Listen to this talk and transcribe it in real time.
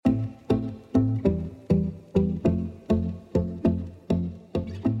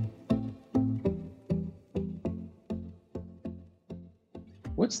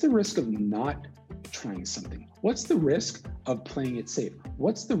What's the risk of not trying something? What's the risk of playing it safe?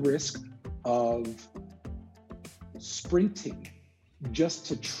 What's the risk of sprinting just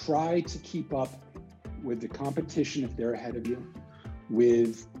to try to keep up with the competition if they're ahead of you,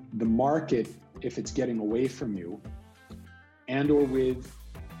 with the market if it's getting away from you, and or with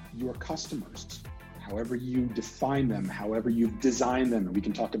your customers, however you define them, however you've designed them? And we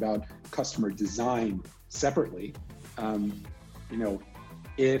can talk about customer design separately.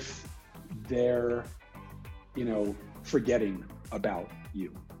 If they're, forgetting about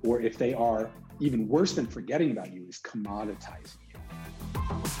you, or if they are, even worse than forgetting about you, is commoditizing you.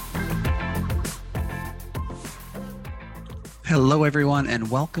 Hello, everyone, and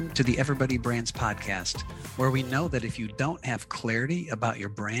welcome to the Everybody Brands podcast, where we know that if you don't have clarity about your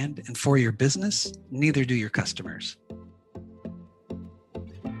brand and for your business, neither do your customers.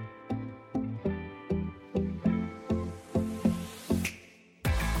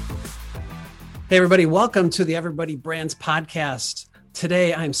 Hey, everybody, welcome to the Everybody Brands podcast.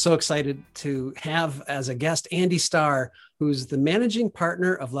 Today, I'm so excited to have as a guest Andy Starr, who's the managing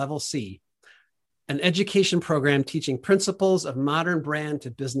partner of Level C, an education program teaching principles of modern brand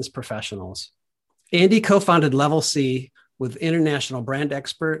to business professionals. Andy co-founded Level C with international brand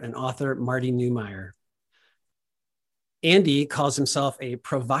expert and author Marty Neumeier. Andy calls himself a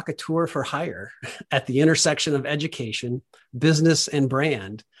provocateur for hire at the intersection of education, business, and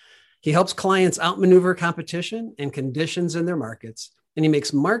brand. He helps clients outmaneuver competition and conditions in their markets, and he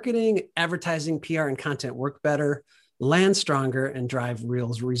makes marketing, advertising, PR, and content work better, land stronger, and drive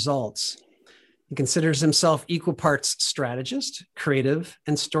real results. He considers himself equal parts strategist, creative,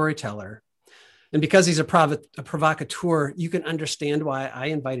 and storyteller. And because he's a provocateur, you can understand why I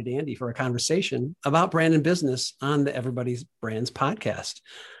invited Andy for a conversation about brand and business on the Everybody Brands podcast.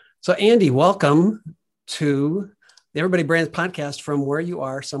 So Andy, welcome to the Everybody Brands podcast from where you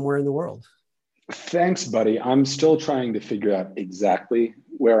are somewhere in the world. Thanks, buddy. I'm still trying to figure out exactly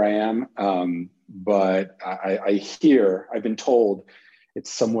where I am, but I've been told it's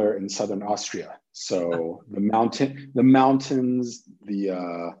somewhere in southern Austria. So the mountains,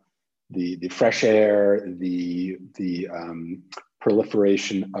 the fresh air, the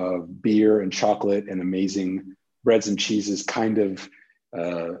proliferation of beer and chocolate and amazing breads and cheeses kind of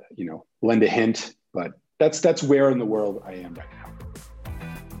lend a hint, but that's where in the world I am right now.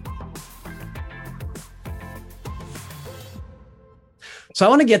 So I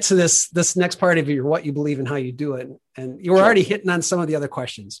want to get to this next part of your what you believe and how you do it. And you were already hitting on some of the other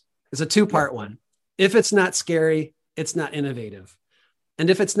questions. It's a two-part one. If it's not scary, it's not innovative. And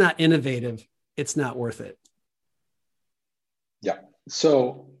if it's not innovative, it's not worth it. Yeah.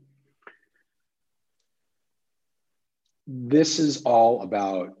 So this is all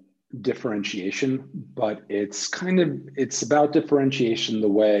about differentiation, but it's about differentiation the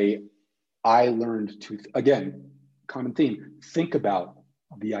way I learned to, again, common theme, think about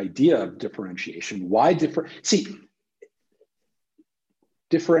the idea of differentiation. Why differentiation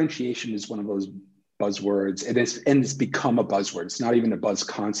is one of those buzzwords. It's become a buzzword. It's not even a buzz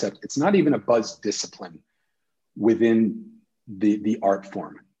concept. It's not even a buzz discipline within the art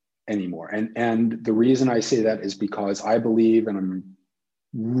form anymore. And the reason I say that is because I believe, and I'm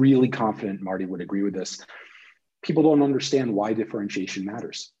really confident Marty would agree with this, people don't understand why differentiation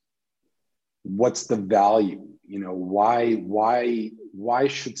matters. What's the value? Why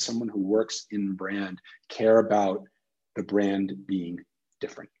should someone who works in brand care about the brand being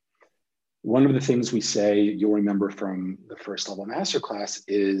different? One of the things we say, you'll remember from the first level masterclass,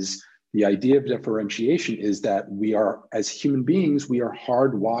 is the idea of differentiation is that we are, as human beings, we are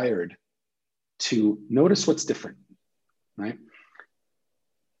hardwired to notice what's different, right?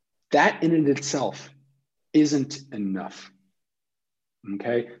 That in and itself isn't enough,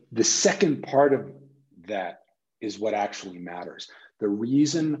 okay? The second part of that is what actually matters. The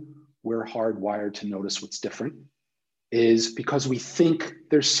reason we're hardwired to notice what's different is because we think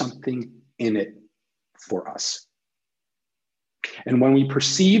there's something in it for us. And when we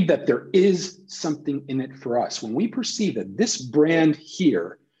perceive that there is something in it for us, when we perceive that this brand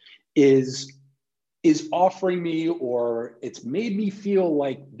here is offering me, or it's made me feel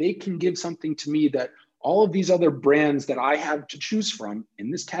like they can give something to me that all of these other brands that I have to choose from in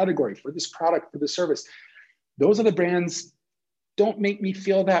this category, for this product, for this service, those other brands don't make me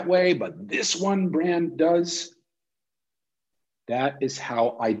feel that way, but this one brand does. That is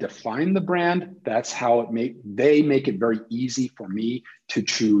how I define the brand. That's how they make it very easy for me to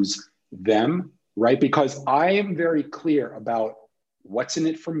choose them, right? Because I am very clear about what's in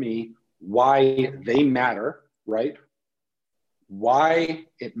it for me, why they matter, right? Why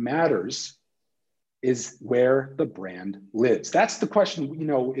it matters is where the brand lives. That's the question. You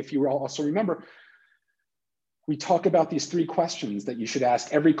know, if you also remember, we talk about these 3 questions that you should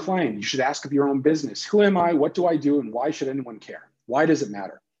ask every client. You should ask of your own business. Who am I? What do I do? And why should anyone care? Why does it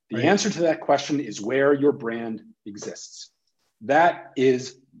matter? The answer to that question is where your brand exists. That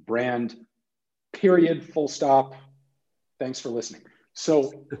is brand, period, full stop. Thanks for listening.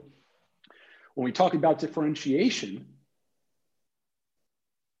 So when we talk about differentiation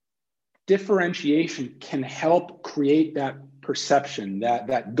can help create that perception,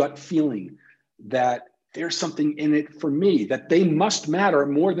 that gut feeling that there's something in it for me, that they must matter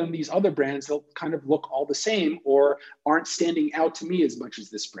more than these other brands that kind of look all the same or aren't standing out to me as much as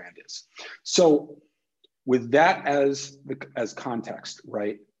this brand is. So with that as context,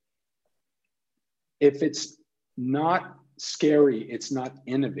 right? If it's not scary, it's not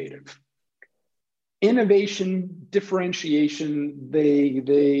innovative. Innovation, differentiation, they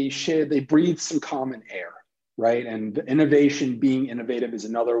breathe some common air, right? And innovation, being innovative, is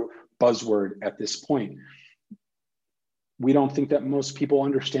another buzzword at this point. We don't think that most people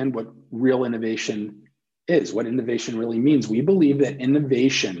understand what real innovation is, what innovation really means. We believe that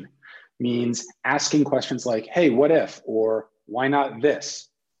innovation means asking questions like, hey, what if, or why not this,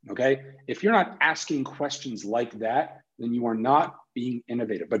 okay? If you're not asking questions like that, then you are not being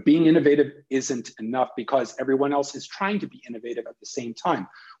innovative. But being innovative isn't enough because everyone else is trying to be innovative at the same time.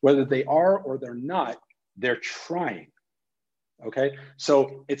 Whether they are or they're not, they're trying, okay?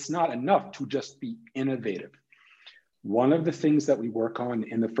 So it's not enough to just be innovative. One of the things that we work on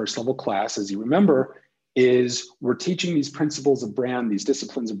in the first level class, as you remember, is we're teaching these principles of brand, these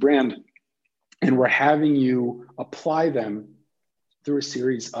disciplines of brand, and we're having you apply them through a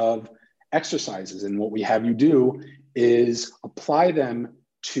series of exercises. And what we have you do is apply them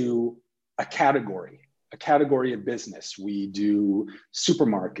to a category of business. We do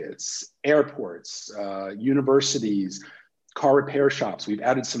supermarkets, airports, universities, car repair shops. We've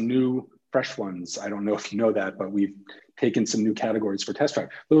added some new fresh ones. I don't know if you know that, but we've taken some new categories for test drive.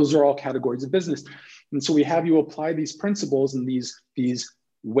 Those are all categories of business. And so we have you apply these principles and these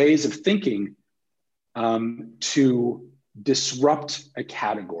ways of thinking to disrupt a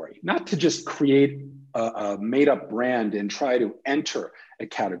category, not to just create a made-up brand and try to enter a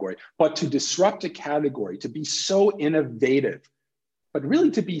category, but to disrupt a category, to be so innovative, but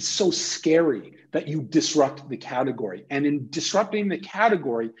really to be so scary that you disrupt the category. And in disrupting the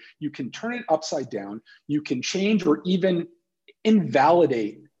category, you can turn it upside down, you can change or even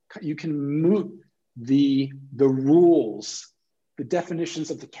invalidate, you can move the rules, the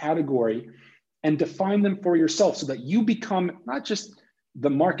definitions of the category, and define them for yourself so that you become not just the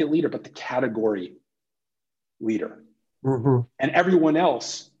market leader, but the category leader. Mm-hmm. And everyone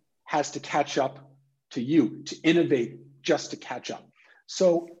else has to catch up to you, to innovate just to catch up.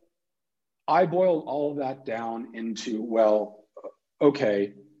 So I boiled all of that down into, well,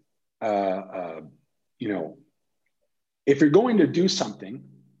 okay, you know, if you're going to do something,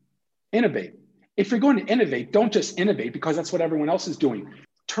 innovate. If you're going to innovate, don't just innovate because that's what everyone else is doing.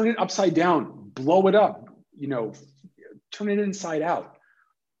 Turn it upside down, blow it up, you know, turn it inside out.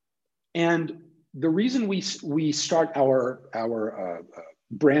 And the reason we start our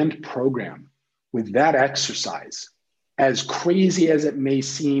brand program with that exercise, as crazy as it may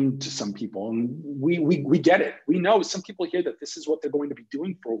seem to some people, and we get it. We know some people hear that this is what they're going to be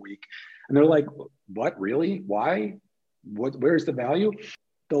doing for a week, and they're like, "What, really? Why? Where's the value?"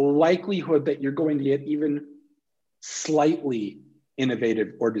 The likelihood that you're going to get even slightly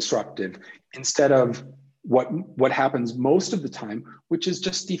innovative or disruptive instead of what happens most of the time, which is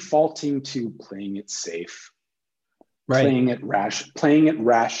just defaulting to playing it safe, right? Playing it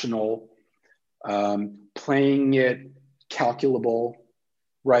rational, playing it calculable,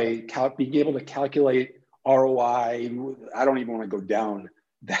 right? Being able to calculate ROI. I don't even want to go down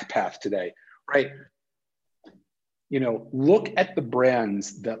that path today, right? You know, look at the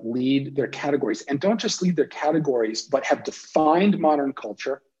brands that lead their categories, and don't just lead their categories, but have defined modern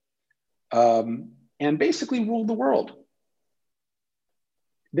culture and basically ruled the world.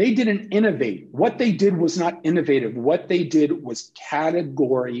 They didn't innovate. What they did was not innovative. What they did was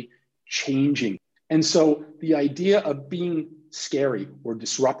category changing. And so the idea of being scary or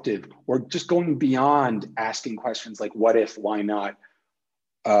disruptive or just going beyond asking questions like what if, why not,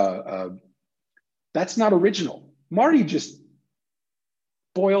 that's not original. Marty just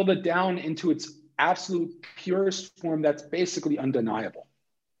boiled it down into its absolute purest form that's basically undeniable,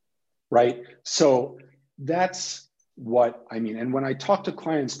 right? So that's what I mean. And when I talk to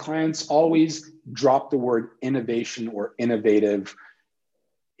clients always drop the word innovation or innovative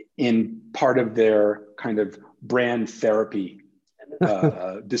in part of their kind of brand therapy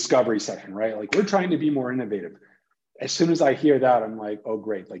discovery session, right? Like, we're trying to be more innovative. As soon as I hear that, I'm like, oh,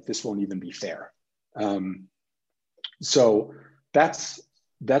 great, like this won't even be fair. So that's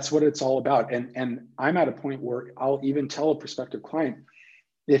what it's all about. And I'm at a point where I'll even tell a prospective client,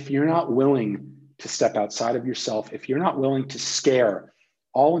 if you're not willing to step outside of yourself, if you're not willing to scare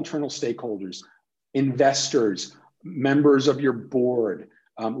all internal stakeholders, investors, members of your board,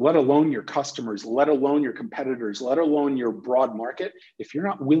 let alone your customers, let alone your competitors, let alone your broad market, if you're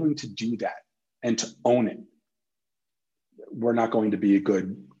not willing to do that and to own it, we're not going to be a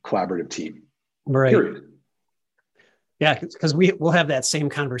good collaborative team. Right. Period. Yeah, because we'll have that same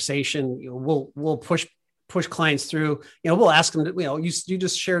conversation. We'll push clients through. We'll ask them. You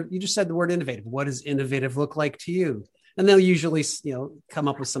just said the word innovative. What does innovative look like to you? And they'll usually come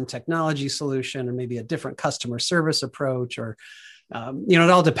up with some technology solution or maybe a different customer service approach, or it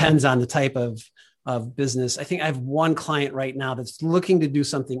all depends on the type of business. I think I have one client right now that's looking to do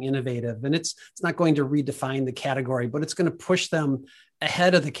something innovative, and it's not going to redefine the category, but it's going to push them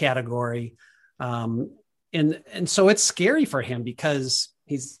ahead of the category. And so it's scary for him because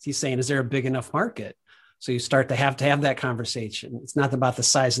he's saying, is there a big enough market? So you start to have that conversation. It's not about the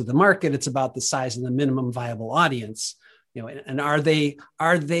size of the market. It's about the size of the minimum viable audience. And are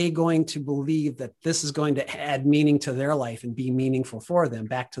they going to believe that this is going to add meaning to their life and be meaningful for them?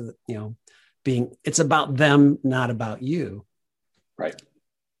 Back to it's about them, not about you. Right.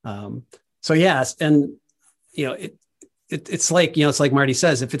 So yes. And, it's like Marty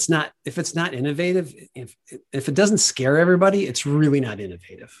says, if it's not innovative, if it doesn't scare everybody, it's really not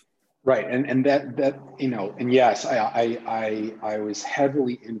innovative. Right. And and yes, I was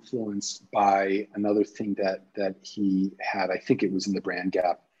heavily influenced by another thing that he had. I think it was in the Brand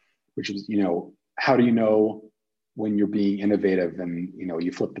Gap, which is, how do you know when you're being innovative? And,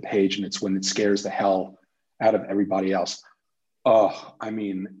 you flip the page and it's when it scares the hell out of everybody else. Oh, I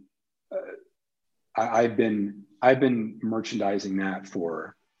mean, I've been merchandising that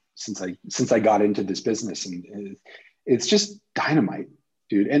since I got into this business, and it's just dynamite,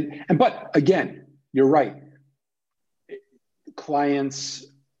 dude. And but again, you're right. Clients,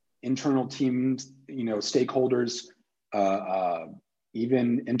 internal teams, stakeholders,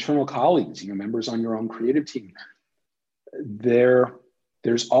 even internal colleagues, members on your own creative team.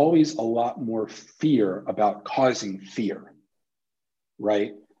 There's always a lot more fear about causing fear,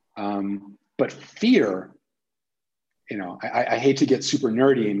 right? But fear, I hate to get super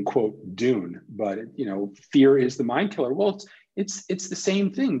nerdy and quote Dune, but fear is the mind killer. Well, it's the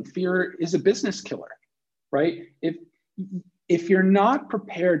same thing. Fear is a business killer, right? If you're not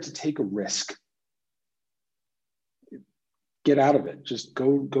prepared to take a risk, get out of it. Just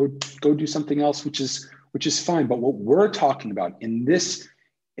go do something else, which is fine. But what we're talking about in this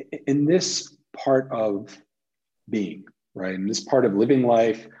part of being, right, in this part of living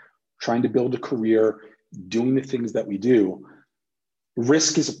life, trying to build a career, doing the things that we do,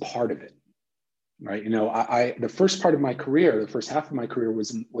 risk is a part of it, right? The first part of my career, the first half of my career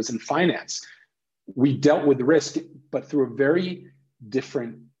was in finance. We dealt with risk, but through a very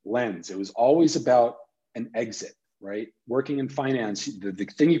different lens. It was always about an exit, right? Working in finance, the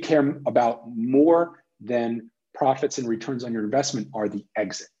thing you care about more than profits and returns on your investment are the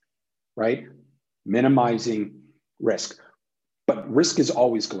exit, right? Minimizing risk. But risk is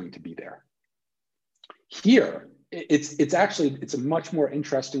always going to be there. Here, it's a much more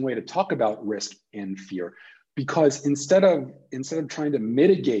interesting way to talk about risk and fear, because instead of trying to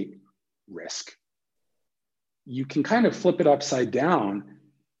mitigate risk, you can kind of flip it upside down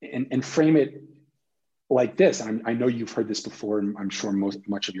and frame it like this. I know you've heard this before, and I'm sure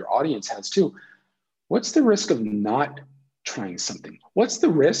much of your audience has too. What's the risk of not trying something? What's the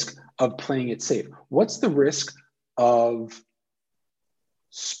risk of playing it safe? What's the risk of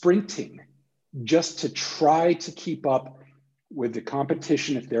sprinting just to try to keep up with the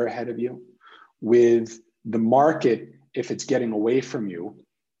competition if they're ahead of you, with the market if it's getting away from you,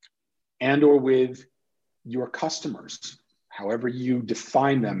 and or with your customers, however you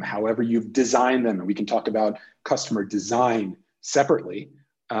define them, however you've designed them? And we can talk about customer design separately.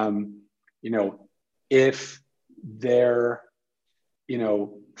 If they're,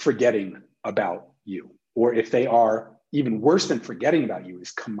 forgetting about you, or if they are, even worse than forgetting about you,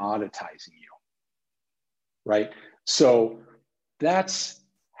 is commoditizing you, right? So that's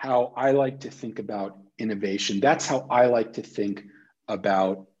how I like to think about innovation. That's how I like to think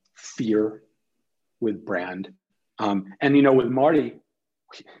about fear with brand. And with Marty,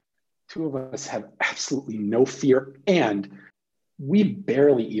 two of us have absolutely no fear, and we've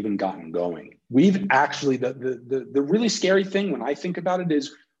barely even gotten going. We've actually, the really scary thing when I think about it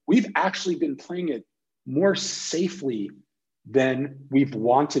is we've actually been playing it more safely than we've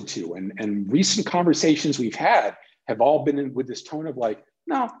wanted to. And recent conversations we've had have all been with this tone of like,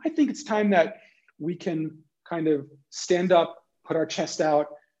 no, I think it's time that we can kind of stand up, put our chest out,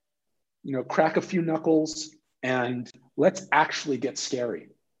 crack a few knuckles, and let's actually get scary.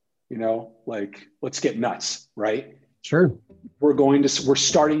 Like, let's get nuts, right? Sure. We're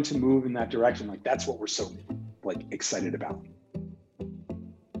starting to move in that direction. Like, that's what we're so excited about.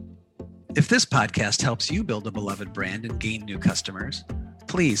 If this podcast helps you build a beloved brand and gain new customers,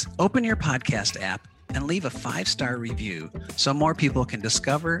 please open your podcast app and leave a 5-star review so more people can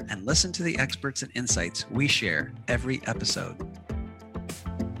discover and listen to the experts and insights we share every episode.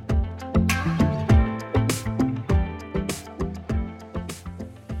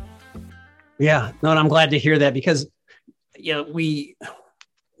 Yeah, no, and I'm glad to hear that because, we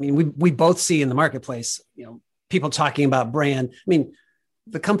both see in the marketplace, people talking about brand. I mean,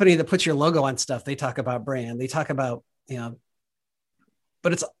 the company that puts your logo on stuff, they talk about brand. They talk about,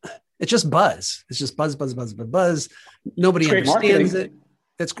 but it's just buzz. It's just buzz. Nobody understands it.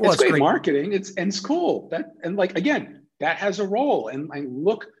 It's cool. It's great marketing. It's cool. Again, that has a role. And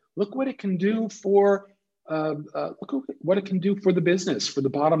look what it can do for look what it can do for the business, for the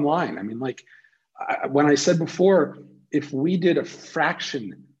bottom line. I mean, when I said before, if we did a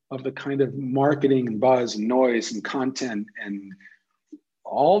fraction of the kind of marketing and buzz and noise and content and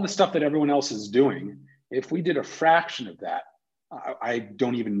all the stuff that everyone else is doing, if we did a fraction of that, I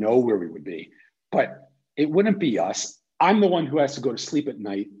don't even know where we would be, but it wouldn't be us. I'm the one who has to go to sleep at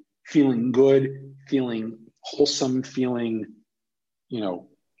night feeling good, feeling wholesome, feeling,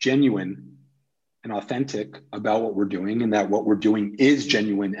 genuine and authentic about what we're doing, and that what we're doing is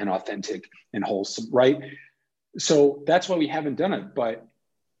genuine and authentic and wholesome, right? So that's why we haven't done it. But,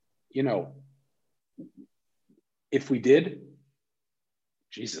 if we did,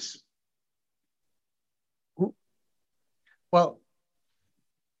 Jesus. Well,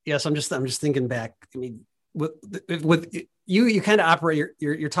 yes, I'm just thinking back. I mean, with you kind of operate,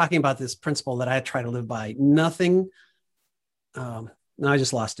 you're talking about this principle that I try to live by. Nothing. No, I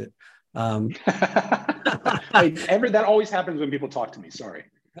just lost it. That always happens when people talk to me. Sorry.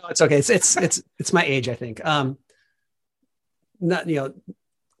 No, it's okay. It's my age, I think.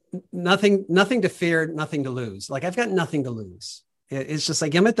 Nothing to fear, nothing to lose. Like, I've got nothing to lose. It's just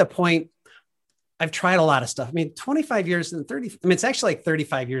like, I'm at the point, I've tried a lot of stuff. I mean, 25 years and 30, it's actually like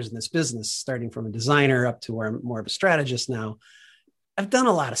 35 years in this business, starting from a designer up to where I'm more of a strategist now. I've done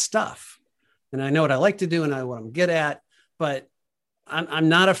a lot of stuff and I know what I like to do and what I'm good at, but I'm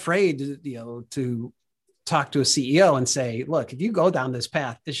not afraid to talk to a CEO and say, look, if you go down this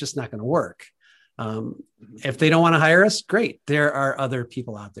path, it's just not going to work. If they don't want to hire us, great. There are other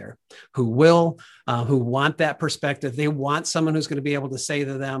people out there who will, who want that perspective. They want someone who's going to be able to say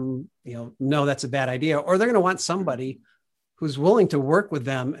to them, no, that's a bad idea. Or they're going to want somebody who's willing to work with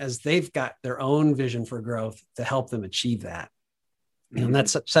them as they've got their own vision for growth to help them achieve that. And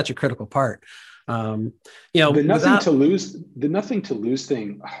that's such a critical part. The nothing to lose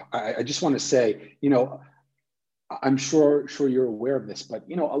thing. I just want to say, I'm sure you're aware of this, but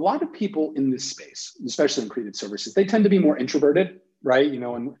a lot of people in this space, especially in creative services, they tend to be more introverted, right?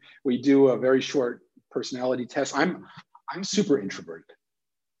 And we do a very short personality test. I'm super introverted.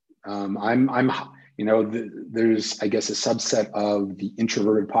 There's, I guess, a subset of the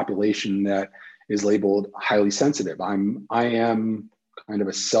introverted population that is labeled highly sensitive. I am kind of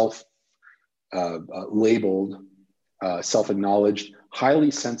a labeled, self-acknowledged,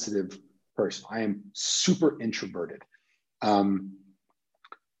 highly sensitive person. I am super introverted. And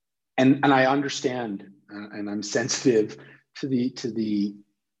I understand, and I'm sensitive to the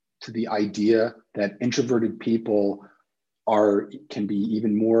idea that introverted people can be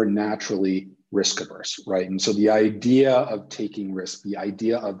even more naturally risk averse, right? And so the idea of taking risk, the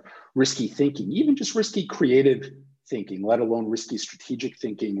idea of risky thinking, even just risky creative thinking, let alone risky strategic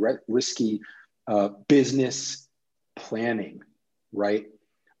thinking, risky business planning, right?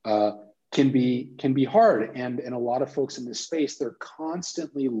 Can be hard. And a lot of folks in this space, they're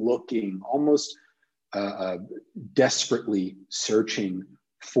constantly looking, almost desperately searching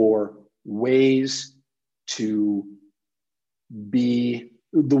for ways to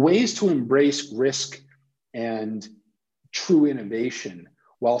embrace risk and true innovation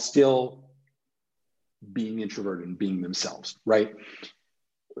while still being introverted and being themselves, right?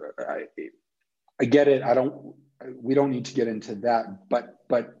 I get it. We don't need to get into that,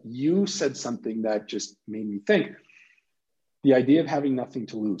 but you said something that just made me think. The idea of having nothing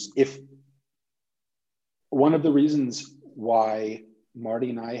to lose. If one of the reasons why Marty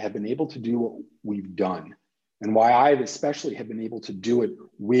and I have been able to do what we've done, and why I especially have been able to do it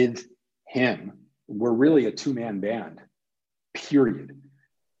with him, we're really a two-man band. period,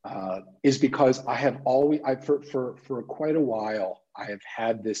 is because I have always, for quite a while, I have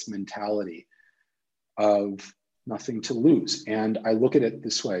had this mentality of nothing to lose. And I look at it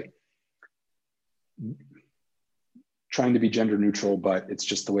this way, trying to be gender neutral, but it's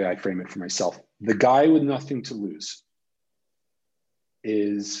just the way I frame it for myself. The guy with nothing to lose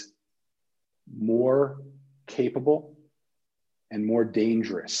is more capable and more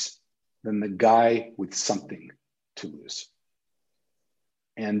dangerous than the guy with something to lose.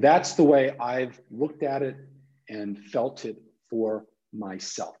 And that's the way I've looked at it and felt it for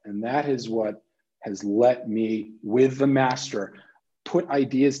myself. And that is what has let me, with the master, put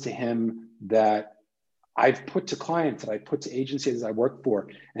ideas to him that I've put to clients, that I put to agencies I work for,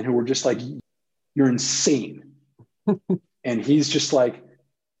 and who were just like, you're insane. And he's just like,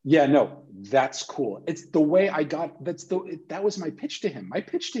 yeah, no, that's cool. It's the way I got, that was my pitch to him. My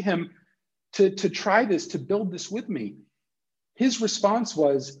pitch to him to try this, to build this with me. His response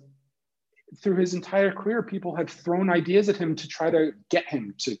was, through his entire career, people had thrown ideas at him to try to get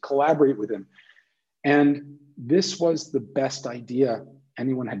him to collaborate with him. And this was the best idea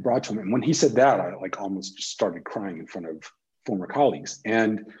anyone had brought to him. And when he said that, I like almost just started crying in front of former colleagues.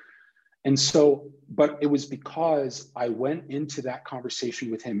 And so, but it was because I went into that conversation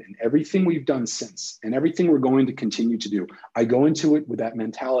with him, and everything we've done since, and everything we're going to continue to do, I go into it with that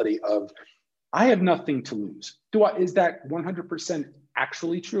mentality of, I have nothing to lose. Is that 100%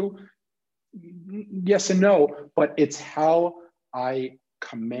 actually true? Yes and no, but it's how I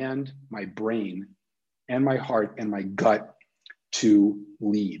command my brain and my heart and my gut to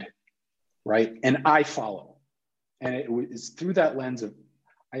lead, right? And I follow. And it was through that lens of,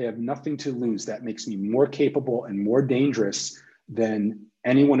 I have nothing to lose. That makes me more capable and more dangerous than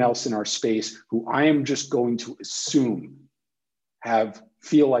anyone else in our space who I am just going to assume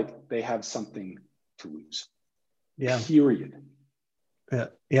feel like they have something to lose. Yeah. Period.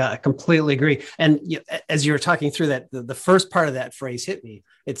 Yeah, I completely agree. And as you were talking through that, the first part of that phrase hit me.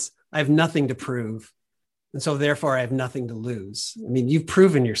 It's, I have nothing to prove. And so therefore I have nothing to lose. I mean, you've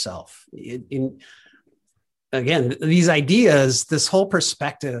proven yourself. Again, these ideas, this whole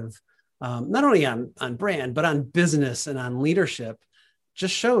perspective, not only on brand, but on business and on leadership,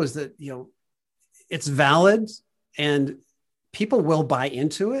 just shows that, it's valid and people will buy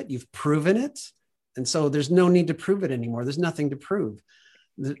into it. You've proven it. And so there's no need to prove it anymore. There's nothing to prove.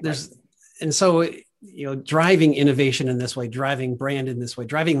 And so, driving innovation in this way, driving brand in this way,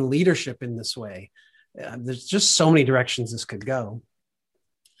 driving leadership in this way, there's just so many directions this could go.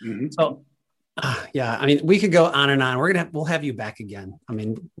 Mm-hmm. So, yeah, I mean, we could go on and on. We'll have you back again. I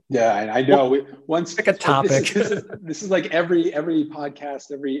mean, yeah, I know. Once pick a topic. This is like every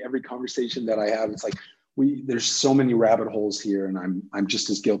podcast, every conversation that I have. It's like there's so many rabbit holes here, and I'm just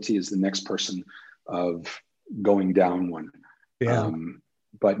as guilty as the next person of going down one. Yeah.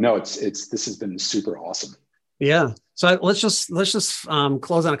 But no, this has been super awesome. Yeah. So let's just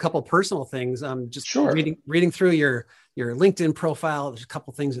close on a couple of personal things. Just sure. reading through your LinkedIn profile, there's a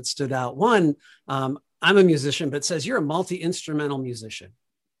couple of things that stood out. One, I'm a musician, but it says you're a multi-instrumental musician.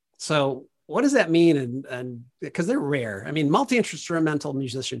 So what does that mean? And because they're rare. I mean, multi-instrumental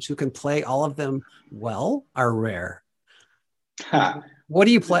musicians who can play all of them well are rare. What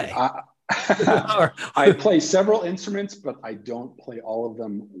do you play? I play several instruments, but I don't play all of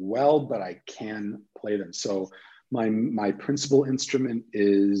them well, but I can play them. So my principal instrument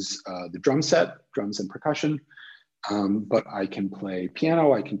is the drum set, drums and percussion. But I can play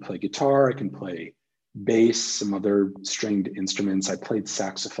piano, I can play guitar, I can play bass, some other stringed instruments. I played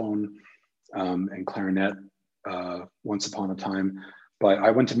saxophone and clarinet once upon a time. But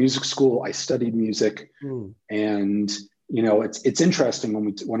I went to music school, I studied music, and it's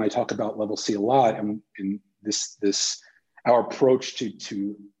interesting when I talk about Level C a lot, and in this our approach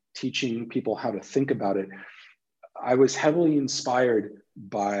to teaching people how to think about it. I was heavily inspired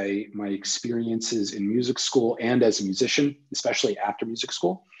by my experiences in music school and as a musician, especially after music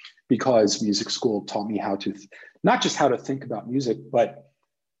school, because music school taught me not just how to think about music, but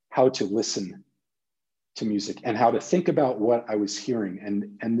how to listen to music and how to think about what I was hearing.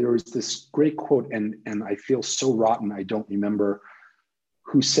 And there was this great quote, and I feel so rotten, I don't remember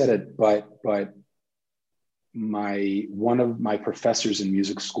who said it, but one of my professors in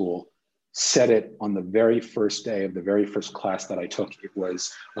music school said it on the very first day of the very first class that I took. It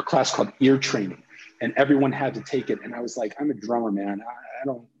was a class called ear training, and everyone had to take it. And I was like, I'm a drummer, man.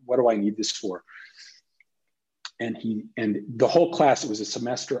 What do I need this for? And the whole class, it was a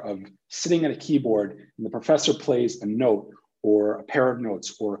semester of sitting at a keyboard, and the professor plays a note or a pair of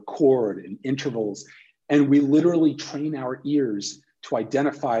notes or a chord and intervals. And we literally train our ears to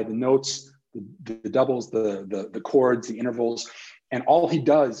identify the notes the doubles, the chords, the intervals. And all he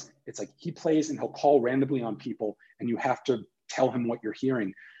does, it's like he plays and he'll call randomly on people and you have to tell him what you're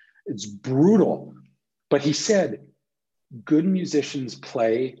hearing. It's brutal. But he said, good musicians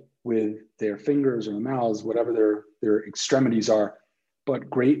play with their fingers or mouths, whatever their extremities are, but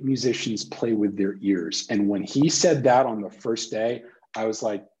great musicians play with their ears. And when he said that on the first day, I was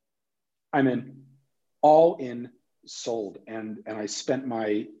like, I'm in, all in, sold. And I spent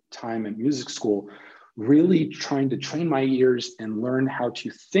my time at music school really trying to train my ears and learn how to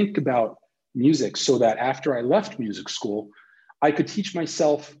think about music so that after I left music school, I could teach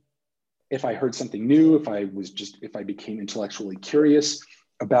myself if I heard something new, if I became intellectually curious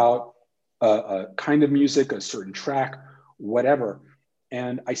about a kind of music, a certain track, whatever.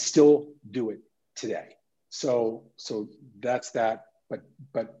 And I still do it today. So that's that.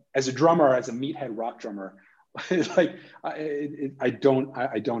 But as a drummer, as a meathead rock drummer, like I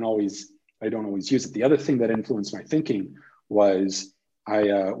don't always use it. The other thing that influenced my thinking was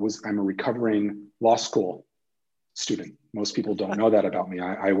I'm a recovering law school student. Most people don't know that about me.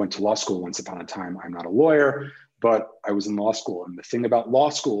 I went to law school once upon a time. I'm not a lawyer, but I was in law school. And the thing about law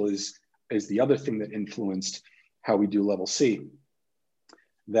school is the other thing that influenced how we do level C.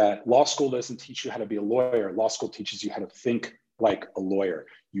 That law school doesn't teach you how to be a lawyer. Law school teaches you how to think like a lawyer.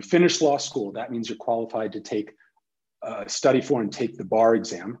 You finish law school, that means you're qualified to study for and take the bar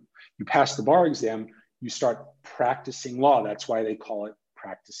exam. You pass the bar exam, you start practicing law. That's why they call it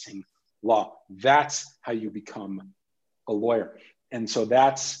practicing law. That's how you become a lawyer. And so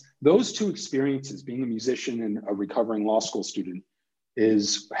those two experiences, being a musician and a recovering law school student,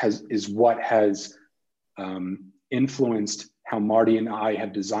 is what has influenced how Marty and I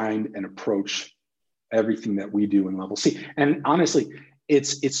have designed and approach everything that we do in Level C. And honestly,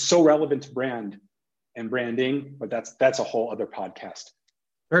 it's so relevant to brand and branding, but that's a whole other podcast.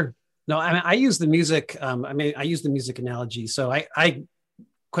 Sure. No, I mean, I use the music. I use the music analogy. So I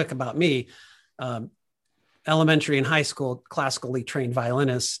quick about me, elementary and high school, classically trained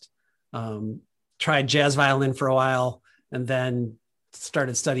violinist, tried jazz violin for a while, and then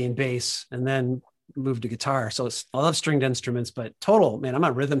started studying bass, and then moved to guitar. So I love stringed instruments, but I'm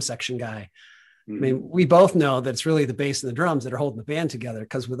a rhythm section guy. I mean, we both know that it's really the bass and the drums that are holding the band together,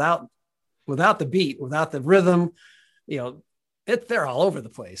 because without the beat, without the rhythm, they're all over the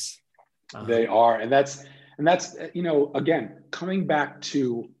place. They are. And that's, again, coming back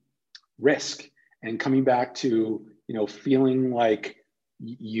to risk and coming back to, feeling like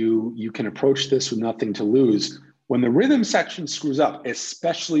you can approach this with nothing to lose. When the rhythm section screws up,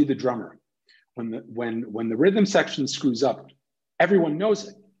 especially the drummer, when the rhythm section screws up, everyone knows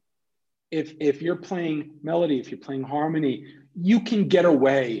it. If you're playing melody, if you're playing harmony, you can get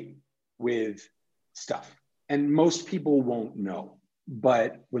away with stuff. And most people won't know.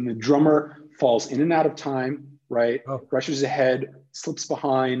 But when the drummer falls in and out of time, right, rushes ahead, slips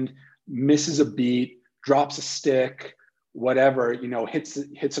behind, misses a beat, drops a stick, whatever, hits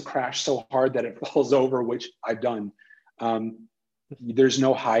a crash so hard that it falls over, which I've done. There's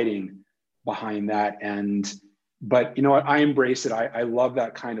no hiding behind that. But you know what? I embrace it. I love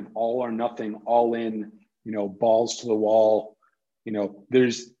that kind of all or nothing, all in, balls to the wall.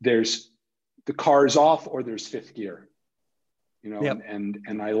 There's the car's off or there's fifth gear, yep. and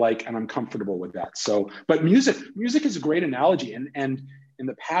I'm comfortable with that. So, but music is a great analogy. And in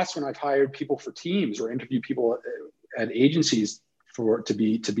the past, when I've hired people for teams or interviewed people at agencies to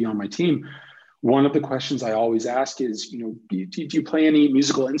be on my team, one of the questions I always ask is, do you play any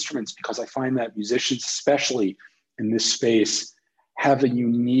musical instruments? Because I find that musicians, especially in this space, have a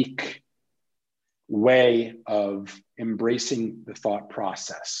unique way of embracing the thought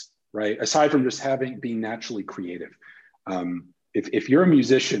process, right? Aside from just being naturally creative. If you're a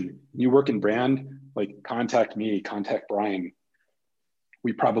musician, you work in brand, like contact me, contact Brian.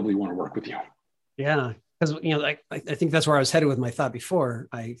 We probably want to work with you. Yeah. Because, I think that's where I was headed with my thought before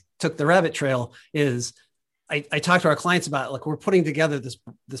I took the rabbit trail is I talked to our clients about, like, we're putting together this,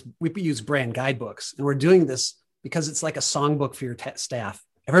 we use brand guidebooks, and we're doing this because it's like a songbook for your staff.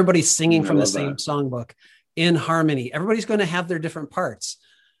 Everybody's singing from the same songbook in harmony. Everybody's going to have their different parts,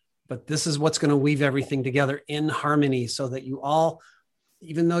 but this is what's going to weave everything together in harmony so that you all,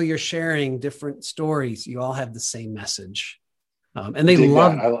 even though you're sharing different stories, you all have the same message. And they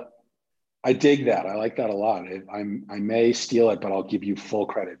love I dig that. I like that a lot. I may steal it, but I'll give you full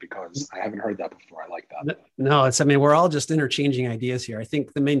credit because I haven't heard that before. I like that. No, we're all just interchanging ideas here. I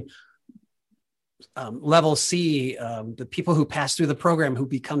think the main level C, the people who pass through the program, who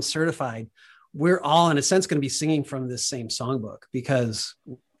become certified, we're all in a sense going to be singing from this same songbook, because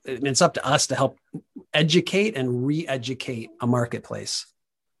it's up to us to help educate and re-educate a marketplace.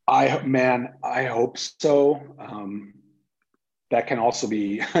 I hope so. That can also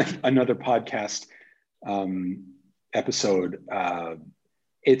be another podcast episode.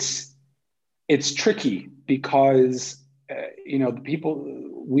 It's tricky because there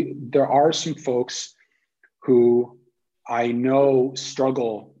are some folks who I know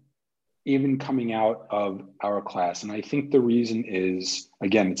struggle even coming out of our class, and I think the reason is,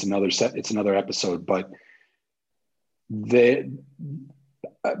 again, it's another episode, but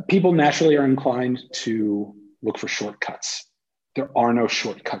people naturally are inclined to look for shortcuts. There are no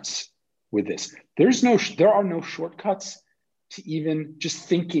shortcuts with this. There are no shortcuts to even just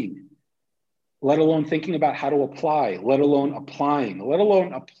thinking, let alone thinking about how to apply, let alone applying,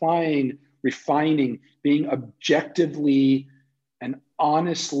 refining, being objectively and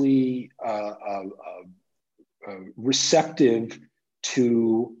honestly receptive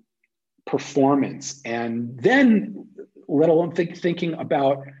to performance. And then let alone thinking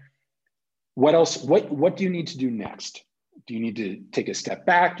about what else, what do you need to do next? Do you need to take a step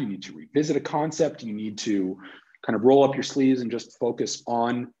back? Do you need to revisit a concept? Do you need to kind of roll up your sleeves and just focus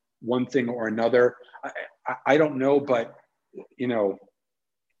on one thing or another? I don't know, but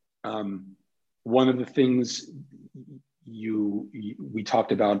one of the things we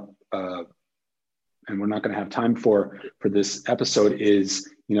talked about, and we're not going to have time for this episode, is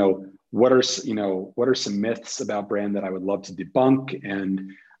what are some myths about brand that I would love to debunk?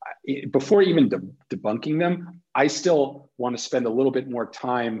 And before even debunking them, I still want to spend a little bit more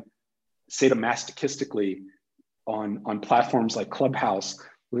time, sadomasochistically, on platforms like Clubhouse,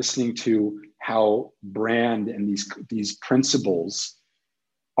 listening to how brand and these principles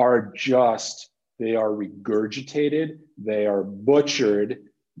are they are regurgitated, they are butchered,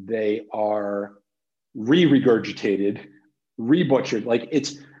 they are re-regurgitated, re-butchered. Like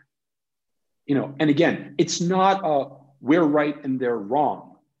it's, and again, it's not we're right and they're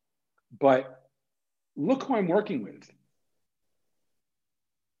wrong, but look who I'm working with.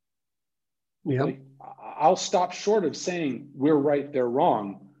 Yeah. Like, I'll stop short of saying we're right, they're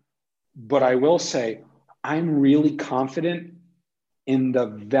wrong, but I will say I'm really confident in the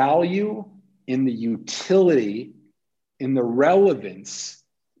value, in the utility, in the relevance,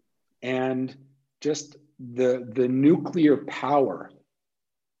 and just the nuclear power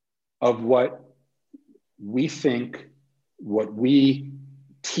of what we think, what we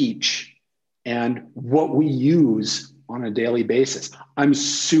teach, and what we use on a daily basis. I'm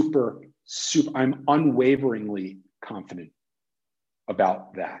I'm unwaveringly confident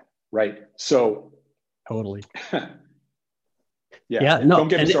about that, right? So totally. Yeah. No, don't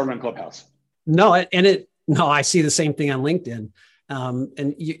get me started on Clubhouse. No, I see the same thing on LinkedIn. And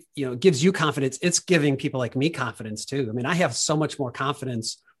it gives you confidence. It's giving people like me confidence too. I mean, I have so much more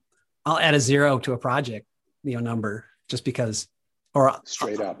confidence. I'll add a 0 to a project, number, just because, or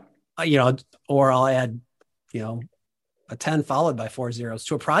straight up, or I'll add, a 10 followed by 4 zeros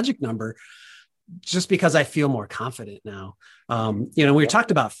to a project number, just because I feel more confident now. We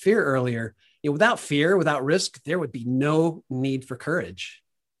talked about fear earlier. Without fear, without risk, there would be no need for courage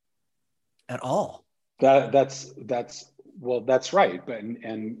at all. That's right. But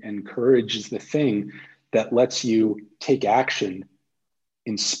and courage is the thing that lets you take action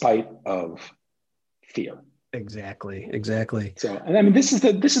in spite of fear. Exactly. So, and I mean, this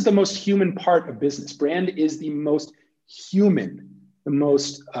is the most human part of business. Brand is the most human, the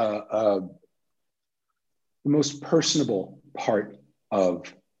most personable part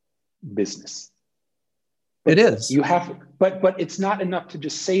of business. It is. You have, but it's not enough to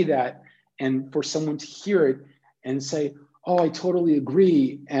just say that and for someone to hear it and say, "Oh, I totally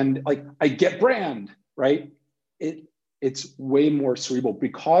agree," and like I get brand, right? It's way more cerebral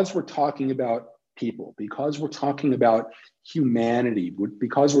because we're talking about people, because we're talking about humanity,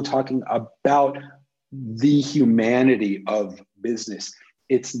 because we're talking about the humanity of business.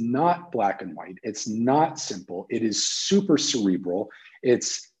 It's not black and white. It's not simple. It is super cerebral.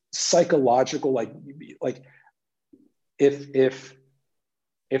 It's psychological. Like if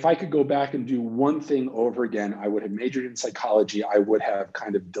I could go back and do one thing over again, I would have majored in psychology. I would have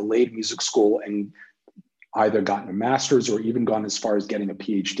kind of delayed music school and either gotten a master's or even gone as far as getting a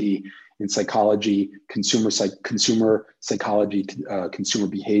PhD in psychology, consumer psychology, consumer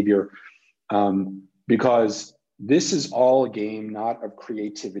behavior, because this is all a game not of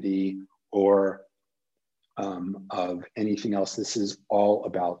creativity or of anything else. This is all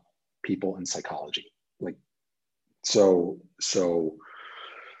about people and psychology.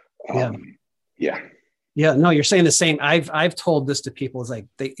 Yeah, no, you're saying the same. I've told this to people. It's like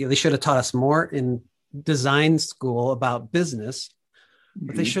they should have taught us more in design school about business,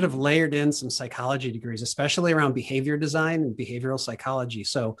 but they should have layered in some psychology degrees, especially around behavior design and behavioral psychology.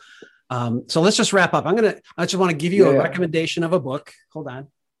 So let's just wrap up. I just want to give you a recommendation of a book. Hold on.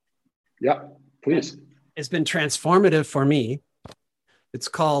 Yeah, please. It's been transformative for me. It's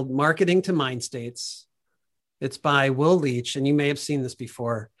called Marketing to Mind States. It's by Will Leach, and you may have seen this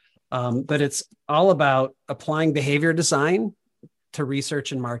before, but it's all about applying behavior design to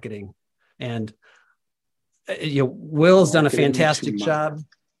research and marketing. And Will's done a fantastic job.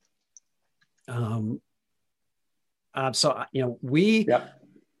 We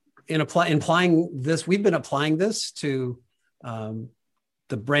in applying this, we've been applying this to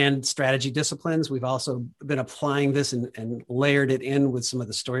the brand strategy disciplines. We've also been applying this and layered it in with some of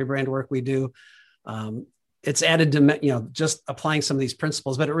the story brand work we do. It's added to, just applying some of these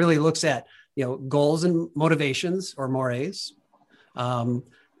principles, but it really looks at, goals and motivations or mores.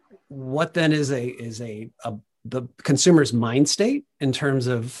 What then is the consumer's mind state in terms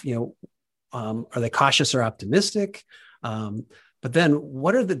of, are they cautious or optimistic? But then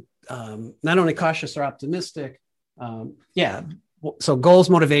what are the, not only cautious or optimistic, so goals,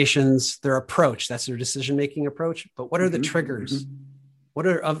 motivations, their approach, that's their decision-making approach. But what are the triggers? What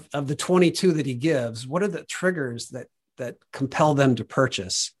are of the 22 that he gives? What are the triggers that compel them to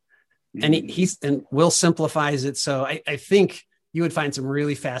purchase? And and Will simplifies it. So I think you would find some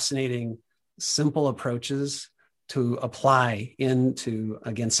really fascinating, simple approaches to apply into,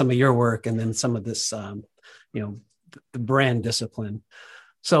 again, some of your work and then some of this, the brand discipline.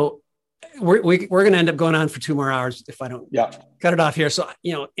 So we're going to end up going on for 2 more hours if I don't cut it off here. So,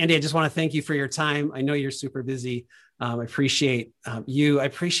 Andy, I just want to thank you for your time. I know you're super busy. I appreciate you. I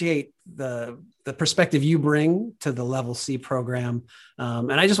appreciate the perspective you bring to the Level C program.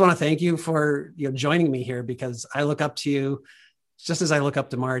 And I just want to thank you for joining me here, because I look up to you just as I look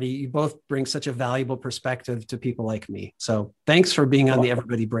up to Marty. You both bring such a valuable perspective to people like me. So thanks for being on the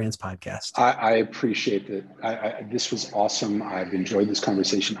Everybody Brands podcast. I appreciate that. This was awesome. I've enjoyed this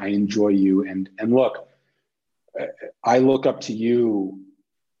conversation. I enjoy you. And look, I look up to you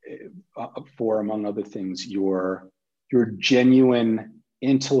for, among other things, your genuine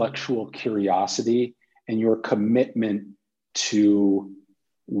intellectual curiosity and your commitment to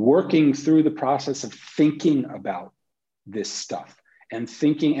working through the process of thinking about this stuff and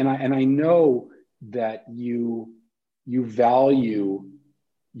thinking. And I know that you value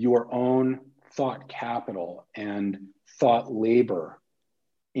your own thought capital and thought labor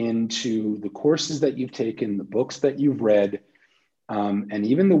into the courses that you've taken, the books that you've read, and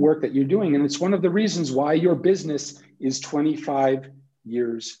even the work that you're doing. And it's one of the reasons why your business is 25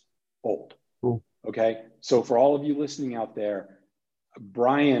 years old. Cool. Okay. So for all of you listening out there,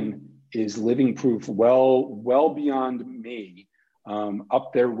 Brian is living proof well beyond me,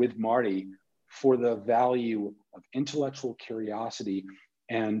 up there with Marty, for the value of intellectual curiosity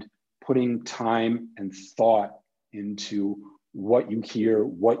and putting time and thought into what you hear,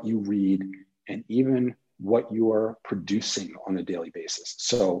 what you read, and even what you are producing on a daily basis.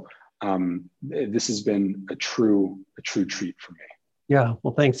 So this has been a true treat for me. Yeah.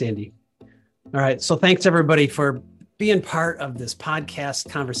 Well, thanks, Andy. All right. So thanks everybody for being part of this podcast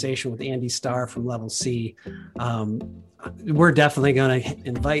conversation with Andy Starr from Level C. We're definitely going to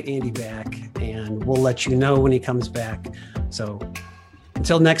invite Andy back, and we'll let you know when he comes back. So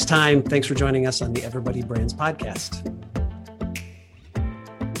until next time, thanks for joining us on the Everybody Brands podcast.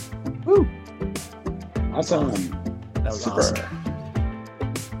 Woo! Awesome. That was super awesome.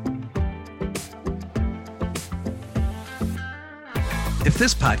 If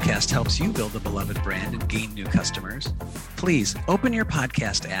this podcast helps you build a beloved brand and gain new customers, please open your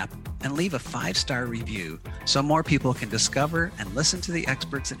podcast app and leave a 5-star review so more people can discover and listen to the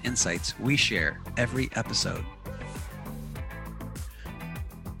experts and insights we share every episode.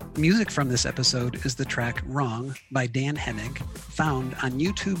 Music from this episode is the track Wrong by Dan Hennig, found on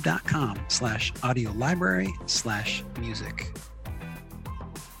youtube.com/audiolibrary/music.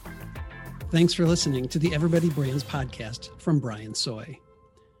 Thanks for listening to the Everybody Brands podcast from Brian Soy.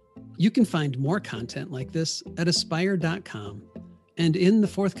 You can find more content like this at aspire.com and in the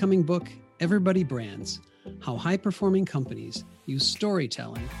forthcoming book, Everybody Brands, How High-Performing Companies Use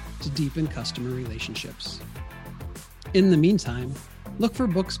Storytelling to Deepen Customer Relationships. In the meantime, look for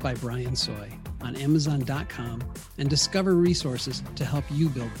books by Brian Soy on Amazon.com and discover resources to help you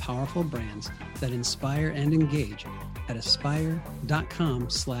build powerful brands that inspire and engage at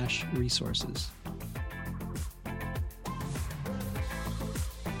aspire.com/resources.